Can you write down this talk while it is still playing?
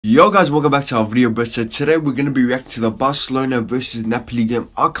Yo guys, welcome back to our video, bro. So today we're going to be reacting to the Barcelona versus Napoli game.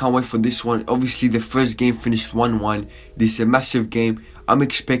 I can't wait for this one. Obviously the first game finished 1-1. This is a massive game. I'm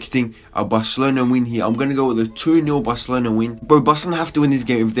expecting a Barcelona win here. I'm going to go with a 2-0 Barcelona win. Bro, Barcelona have to win this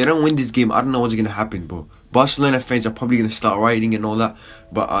game. If they don't win this game, I don't know what's going to happen, bro. Barcelona fans are probably going to start rioting and all that.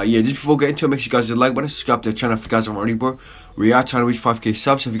 But yeah, just before we get into it, make sure you guys hit the like button, subscribe to the channel if you guys haven't already, bro. We are trying to reach 5k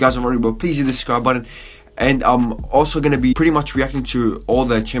subs. So if you guys haven't already, bro, please hit the subscribe button. And I'm also going to be pretty much reacting to all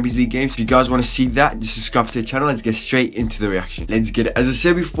the Champions League games. If you guys want to see that, just subscribe to the channel. Let's get straight into the reaction. Let's get it. As I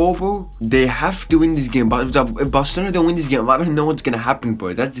said before, bro, they have to win this game. But if Barcelona don't win this game, I don't know what's going to happen,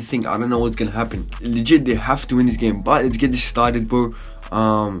 bro. That's the thing. I don't know what's going to happen. Legit, they have to win this game. But let's get this started, bro.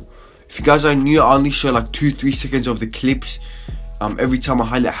 If you guys are new, I only show like 2-3 seconds of the clips every time a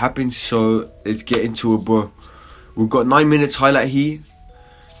highlight happens. So let's get into it, bro. We've got 9 minutes highlight here.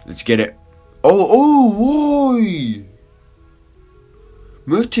 Let's get it. Oh, boy!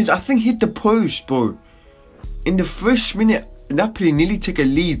 Mertens, I think, hit the post, bro. In the first minute, Napoli nearly take a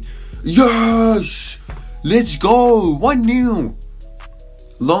lead. Yes! Let's go! 1-0.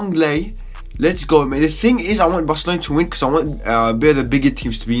 Long lay. Let's go, man. The thing is, I want Barcelona to win because I want a bit of the bigger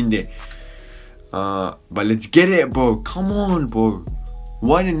teams to be in there. But let's get it, bro. Come on, bro.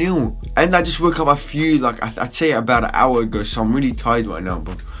 1-0. And I just woke up a few, like, I'd say about an hour ago, so I'm really tired right now,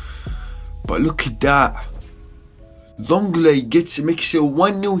 bro. But look at that. Longley makes it a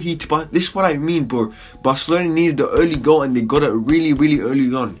 1-0 heat. But this is what I mean, bro. Barcelona needed the early goal and they got it really, really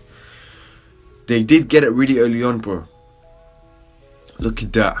early on. They did get it really early on, bro. Look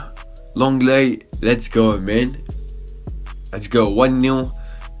at that. Longley, let's go, man. Let's go. 1-0.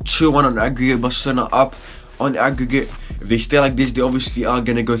 2-1 on aggregate. Barcelona up on aggregate. If they stay like this, they obviously are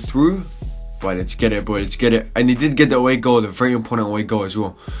going to go through. But let's get it, bro. Let's get it. And they did get the away goal. The very important away goal as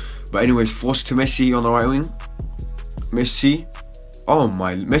well. But anyways, forced to Messi on the right wing. Messi. Oh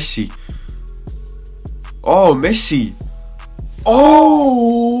my, Messi. Oh, Messi.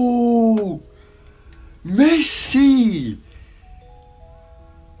 Oh! Messi!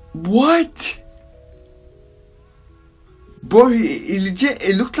 What? Bro, he legit,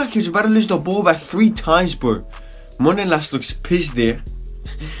 it looked like he was about to lose the ball about 3 times, bro. Monelas looks pissed there.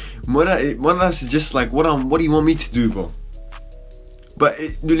 Monelas is just like, what do you want me to do, bro? But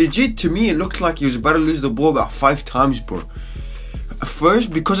legit, to me, it looked like he was about to lose the ball about 5 times, bro. At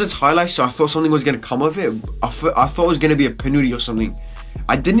first, because it's highlights, so I thought something was going to come of it. I thought it was going to be a penalty or something.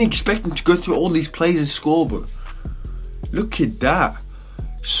 I didn't expect him to go through all these plays and score, bro. Look at that.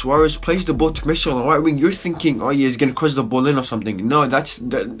 Suarez plays the ball to Messi on the right wing. You're thinking, oh yeah, he's going to cross the ball in or something. No, that's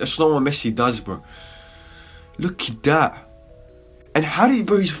not what Messi does, bro. Look at that. And how did,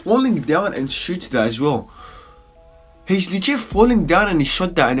 bro, he's falling down and shoots that as well. He's legit falling down and he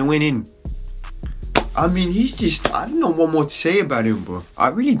shot that and it went in. I mean, he's just, I don't know what more to say about him, bro. I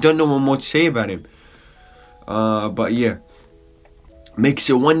really don't know what more to say about him. But yeah. Makes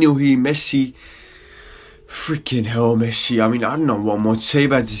it 1-0 here, Messi. Freaking hell, Messi. I mean, I don't know what more to say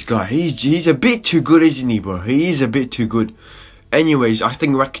about this guy. He's a bit too good, isn't he, bro? He is a bit too good. Anyways, I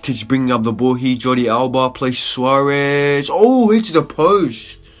think Rakitic bringing up the ball here. Jordi Alba plays Suarez. Oh, hits the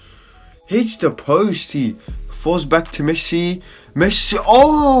post. Hits the post here. Falls back to Messi. Messi.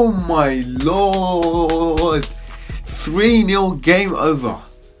 Oh my lord. 3-0 game over.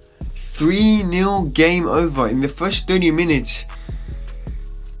 3-0 game over. In the first 30 minutes,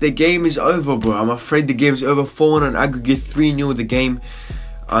 the game is over, bro. I'm afraid the game's over. 4-1 on aggregate. 3-0 the game.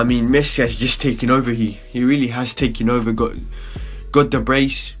 I mean, Messi has just taken over here. He really has taken over. Got the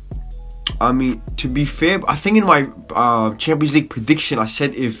brace. I mean, to be fair, I think in my Champions League prediction, I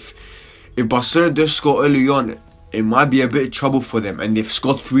said if Barcelona does score early on, it might be a bit of trouble for them. And they've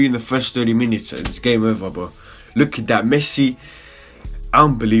scored 3 in the first 30 minutes. So it's game over, bro. Look at that. Messi.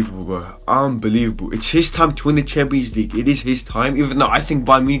 Unbelievable, bro. Unbelievable. It's his time to win the Champions League. It is his time. Even though I think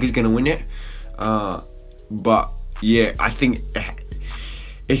Bayern Munich is going to win it. But, yeah, I think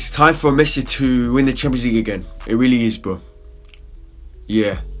it's time for Messi to win the Champions League again. It really is, bro.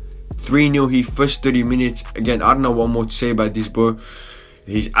 Yeah. 3-0 here. First 30 minutes. Again, I don't know what more to say about this, bro.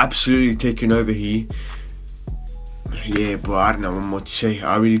 He's absolutely taken over here. Yeah, bro, I don't know what more to say.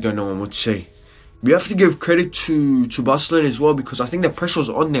 I really don't know what more to say. We have to give credit to Barcelona as well because I think the pressure was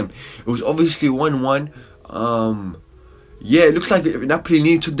on them. It was obviously 1-1. Yeah, it looked like Napoli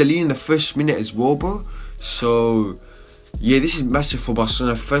nearly took the lead in the first minute as well, bro. So, yeah, this is massive for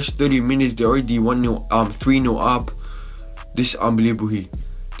Barcelona. First 30 minutes, they're already 1-0, 3-0 up. This is unbelievable here.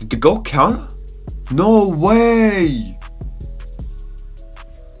 Did the goal count? No way!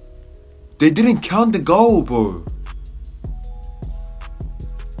 They didn't count the goal, bro.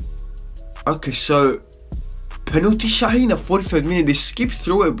 Okay, so penalty shot in the 43rd minute. They skipped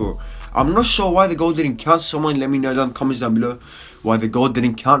through it, bro. I'm not sure why the goal didn't count. Someone let me know down in the comments down below why the goal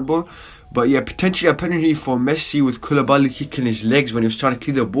didn't count, bro. But yeah, potentially a penalty for Messi with Koulibaly kicking his legs when he was trying to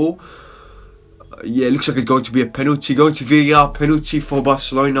clear the ball. Yeah, it looks like it's going to be a penalty. Going to VAR, penalty for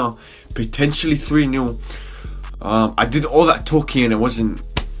Barcelona. Potentially 3-0. I did all that talking and it wasn't...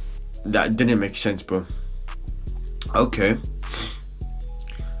 That didn't make sense, bro. Okay.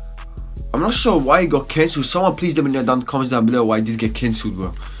 I'm not sure why it got cancelled. Someone please let me know down in the comments down below why it did get cancelled,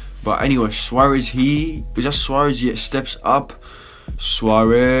 bro. But anyway, Suarez, is that Suarez? Yeah, steps up.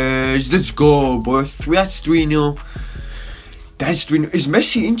 Suarez, let's go, bro. That's 3-0. That's 3-0. Is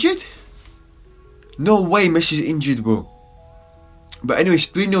Messi injured? No way Messi's injured, bro. But anyways,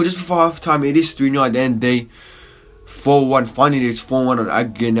 3-0 just before half time. It is 3-0 at the end of the day. 4-1. Finally, it's 4-1 on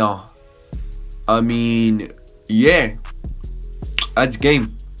aggregate now. I mean, yeah. That's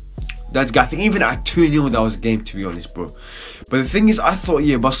game. I think even at 2-0 that was game, to be honest, bro. But the thing is, I thought,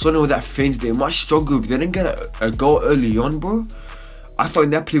 yeah, Barcelona with that feint, they might struggle if they didn't get a goal early on, bro. I thought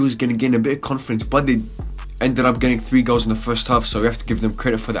Napoli was going to gain a bit of confidence, but they ended up getting 3 goals in the first half, so we have to give them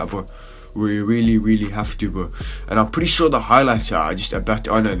credit for that, bro. We really have to, bro. And I'm pretty sure the highlights are just about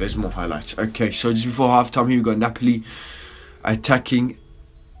to... Oh no, there's more highlights. Okay, so just before halftime here we got Napoli attacking.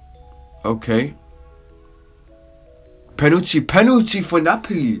 Okay. Penalty for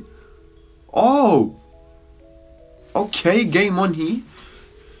Napoli. Oh. Okay, game on here.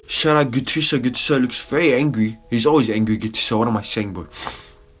 Shout out Gattuso looks very angry. He's always angry, Gattuso. What am I saying, bro?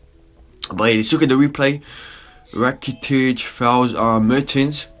 But yeah, let's look at the replay. Rakitic fouls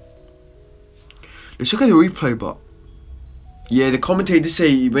Mertens. Let's look at the replay, but yeah, the commentator did say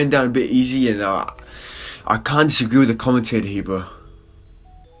he went down a bit easy, and I can't disagree with the commentator here, bro.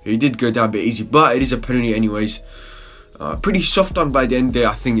 He did go down a bit easy, but it is a penalty anyways. Pretty soft on by the end there.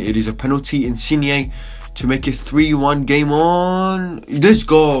 I think it is a penalty. Insigne to make it 3-1 game on. Let's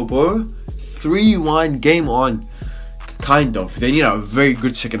go, bro. 3-1 game on. Kind of. They need a very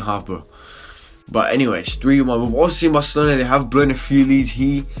good second half, bro. But anyways, 3-1. We've also seen Barcelona. They have blown a few leads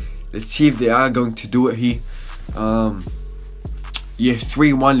here. Let's see if they are going to do it here. Yeah,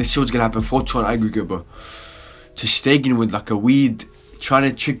 3-1. Let's see what's gonna happen. 4-2 on aggregate, bro. To Stegen with like a weed, trying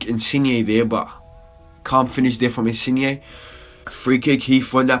to trick Insigne there, but can't finish there from Insigne. Free kick here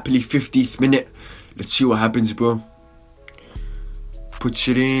for Napoli, 50th minute. Let's see what happens, bro. Puts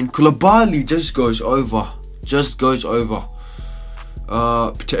it in. Koulibaly just goes over. Just goes over.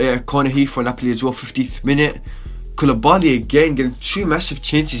 Corner here for Napoli as well, 50th minute. Koulibaly again getting 2 massive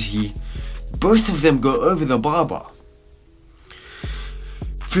chances here. Both of them go over the bar.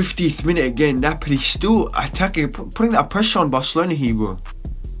 50th minute again. Napoli still attacking, putting that pressure on Barcelona here, bro.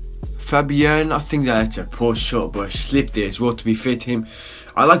 Fabian, I think that's a poor shot, but slipped there as well, to be fair to him.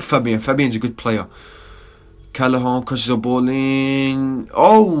 I like Fabian. Fabian's a good player. Callahan crosses the ball in.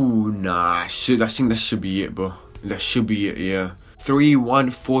 Oh, nah. I think that should be it, bro. That should be it, yeah.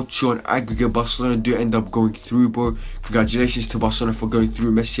 3-1, 4-2 on aggregate. Barcelona do end up going through, bro. Congratulations to Barcelona for going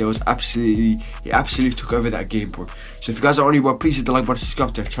through. Messi he absolutely took over that game, bro. So if you guys are already, bro, please hit the like button,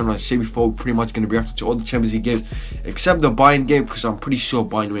 subscribe to the channel. As I said before, we're pretty much going to be reacting to all the Champions League games except the Bayern game, because I'm pretty sure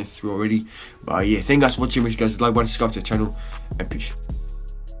Bayern went through already. But yeah, thank you guys for watching. Make sure you guys hit the like button, subscribe to the channel, and peace.